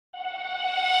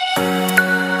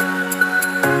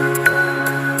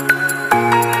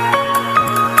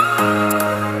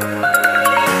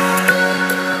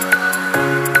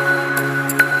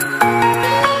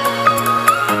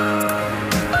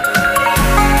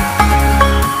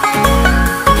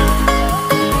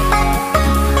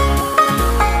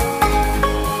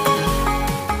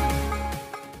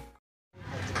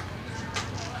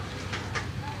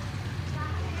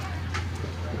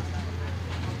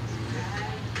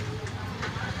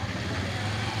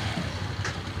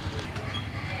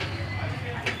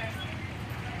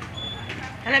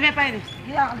This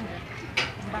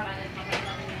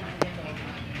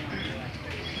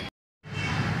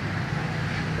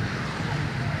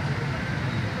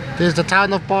is the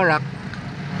town of PORAC.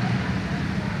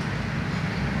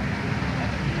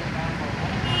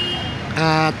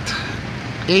 At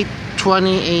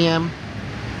 8:20 a.m.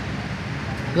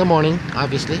 in the morning,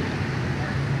 obviously.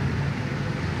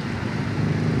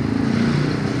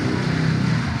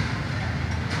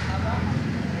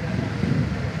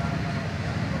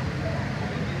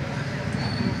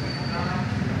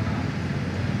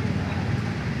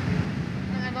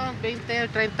 Ano, 20 or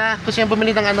 30. Gusto niyang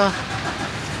bumili ng ano,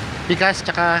 bigas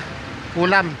tsaka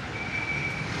ulam.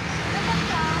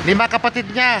 5 kapatid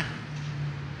niya.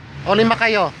 O 5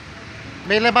 kayo.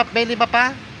 May 5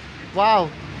 pa?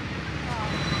 Wow.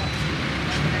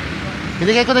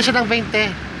 Binigay ko na siya ng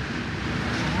 20.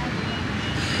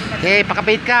 Okay,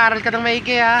 pakabait ka. Aral ka ng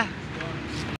maigi ha.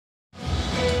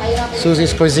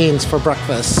 Susie's Cuisines for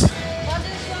breakfast.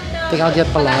 I think I'll get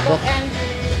palabok.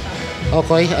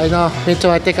 Okay, I know. Me too.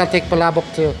 I think I'll take palabok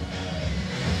too.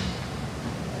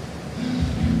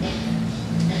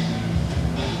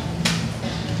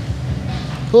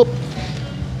 Hoop.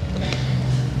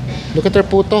 Look at their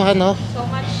puto, ano? So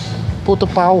much. Puto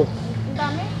pao. Ang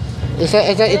dami. Isa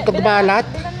itlog ba lahat?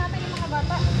 Ilan natin yung mga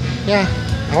bata? Yeah.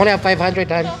 I only have 500,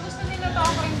 Han. So, gusto nila to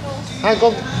ako rin to. Han,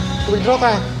 go. Withdraw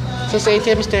ka. Since the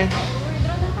ATM is there.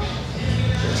 Withdraw na to.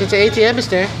 Since the ATM is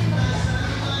there.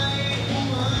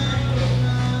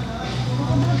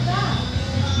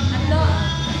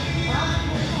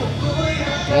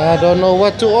 I don't know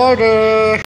what to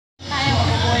order. Kaya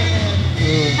mabubuhay ko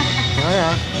yun.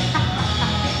 Kaya.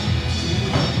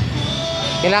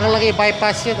 Kailangan lang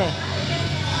i-bypass yun eh.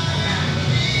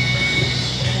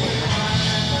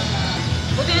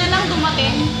 Buti na lang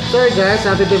dumating. Sorry guys,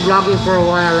 I've been vlogging for a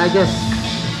while. I just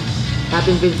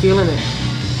haven't been feeling it.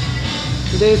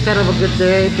 Today is kind of a good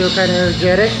day. I feel kind of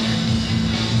energetic.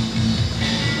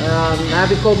 I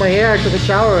haven't combed my hair. I took a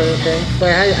shower, okay?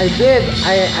 But I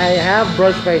have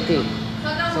brushed my teeth.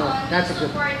 So that's a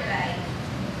good.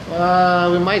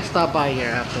 We might stop by here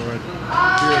afterward.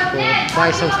 Buy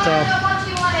some stuff.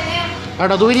 I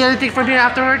don't know, do we need anything from here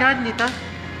afterward, huh, Nita?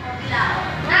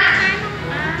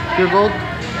 Pure gold?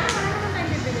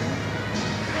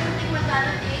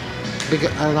 Big,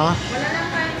 I don't know.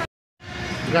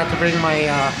 Forgot to bring my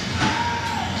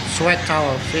sweat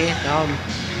towel. See? Now I'm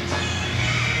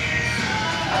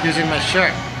using my shirt.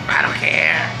 I don't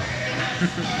care.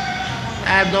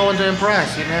 I have no one to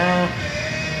impress, you know?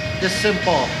 Just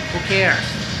simple. Who cares?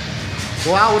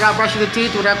 Go out without brushing the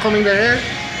teeth, without combing their hair?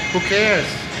 Who cares?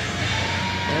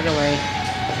 Anyway,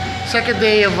 second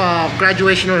day of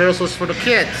graduation rehearsals for the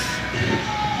kids.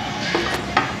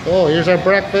 Oh, here's our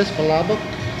breakfast, palabok.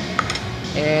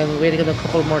 And waiting on a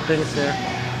couple more things there.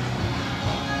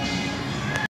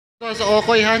 So, sa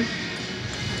Okoy, Han?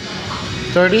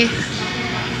 30?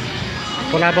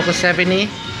 Palabok is 70.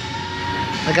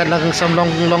 I got like some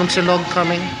long silog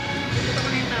coming.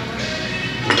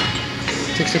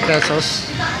 60 pesos.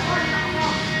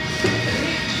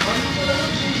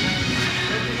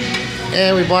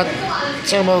 And we bought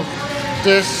some of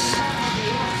this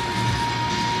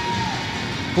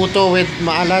puto with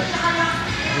maalat,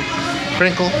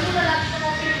 sprinkle.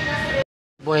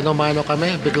 Bueno mano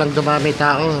kami, biglang dumami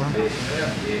tao.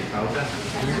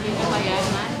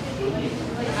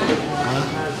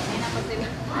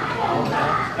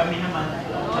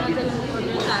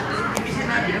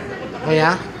 Oh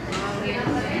yeah?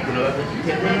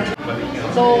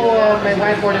 So my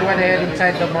wife went ahead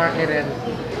inside the market and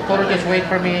told her just wait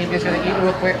for me. Just gonna eat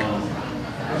real quick.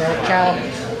 You know, chow,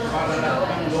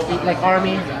 eat like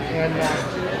army, and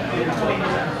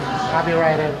I'll be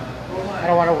right in. I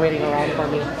don't want her waiting around for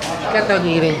me. Get done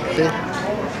eating. See?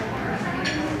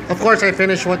 Of course, I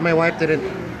finished what my wife didn't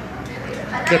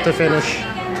get to finish,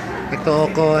 like the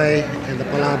okoy and the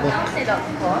palabok.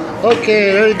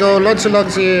 Okay, there you go. Lots of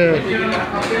logs here.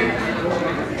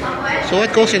 So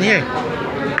what goes in here?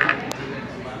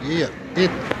 Yeah,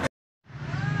 it.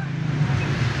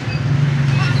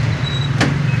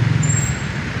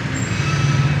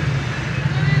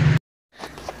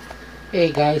 Hey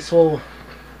guys, so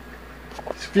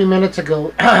it's a few minutes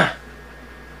ago.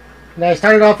 Now I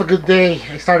started off a good day.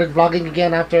 I started vlogging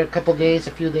again after a couple days,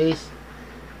 a few days,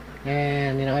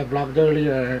 and you know I vlogged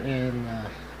earlier in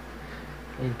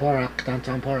PORAC,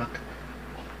 downtown PORAC.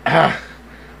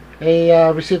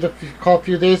 I received a call a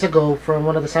few days ago from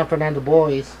one of the San Fernando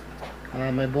boys,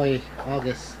 my boy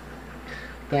August,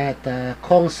 that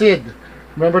Kong Sid,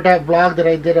 remember that vlog that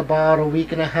I did about a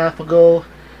week and a half ago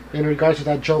in regards to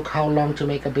that joke, how long to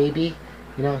make a baby?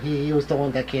 You know, he was the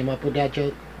one that came up with that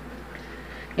joke.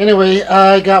 Anyway,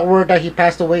 I got word that he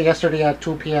passed away yesterday at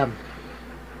 2 p.m.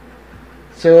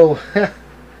 So,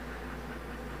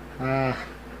 yeah,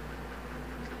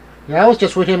 I was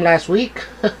just with him last week.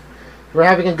 We're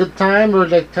having a good time. We're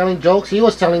like telling jokes. He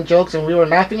was telling jokes, and we were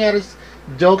laughing at his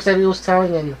jokes that he was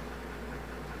telling. And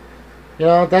you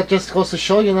know, that just goes to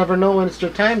show you never know when it's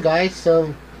your time, guys.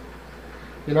 So,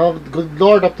 you know, the good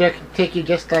Lord up there can take you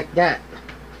just like that.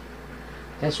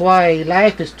 That's why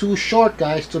life is too short,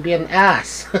 guys, to be an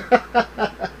ass.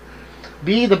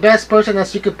 Be the best person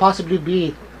as you could possibly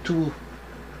be to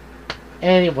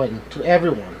anyone, to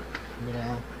everyone. You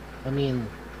know, I mean,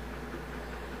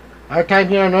 our time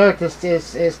here on earth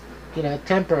is you know,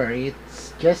 temporary.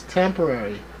 It's just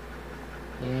temporary.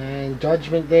 And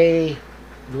Judgment Day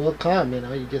will come. You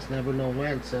know, you just never know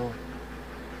when. So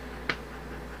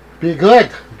be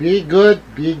good, be good,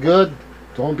 be good.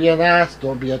 Don't be an ass.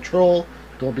 Don't be a troll.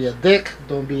 Don't be a dick.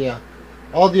 Don't be a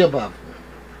all the above.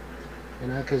 You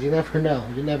know, because you never know.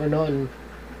 You never know. And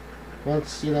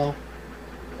once, you know,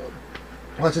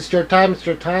 once it's your time, it's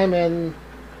your time. And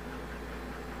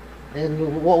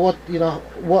what you know,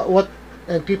 what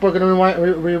and people are gonna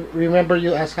remember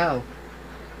you as how.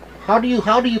 How do you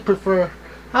prefer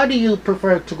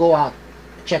to go out,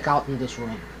 check out in this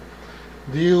world?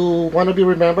 Do you want to be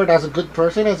remembered as a good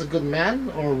person, as a good man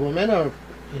or woman, or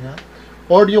you know?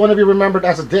 Or do you want to be remembered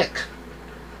as a dick?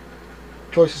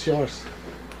 Choice is yours.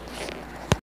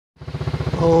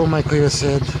 Oh my Kuya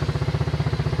Sid.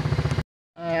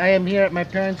 I am here at my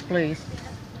parents' place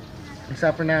in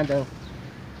San Fernando.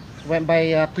 Went by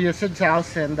Kuya Sid's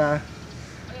house, and I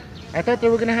thought they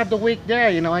were gonna have the wake there.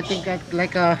 You know, I think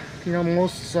like you know,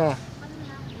 most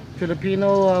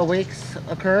Filipino wakes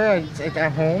occur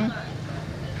at home.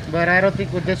 But I don't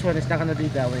think with this one it's not gonna be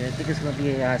that way. I think it's gonna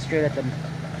be straight at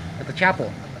the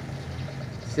chapel.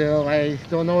 So I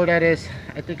don't know where that is.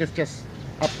 I think it's just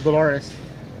up Dolores.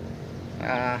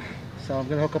 So I'm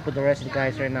gonna hook up with the rest of the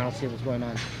guys right now, see what's going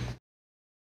on.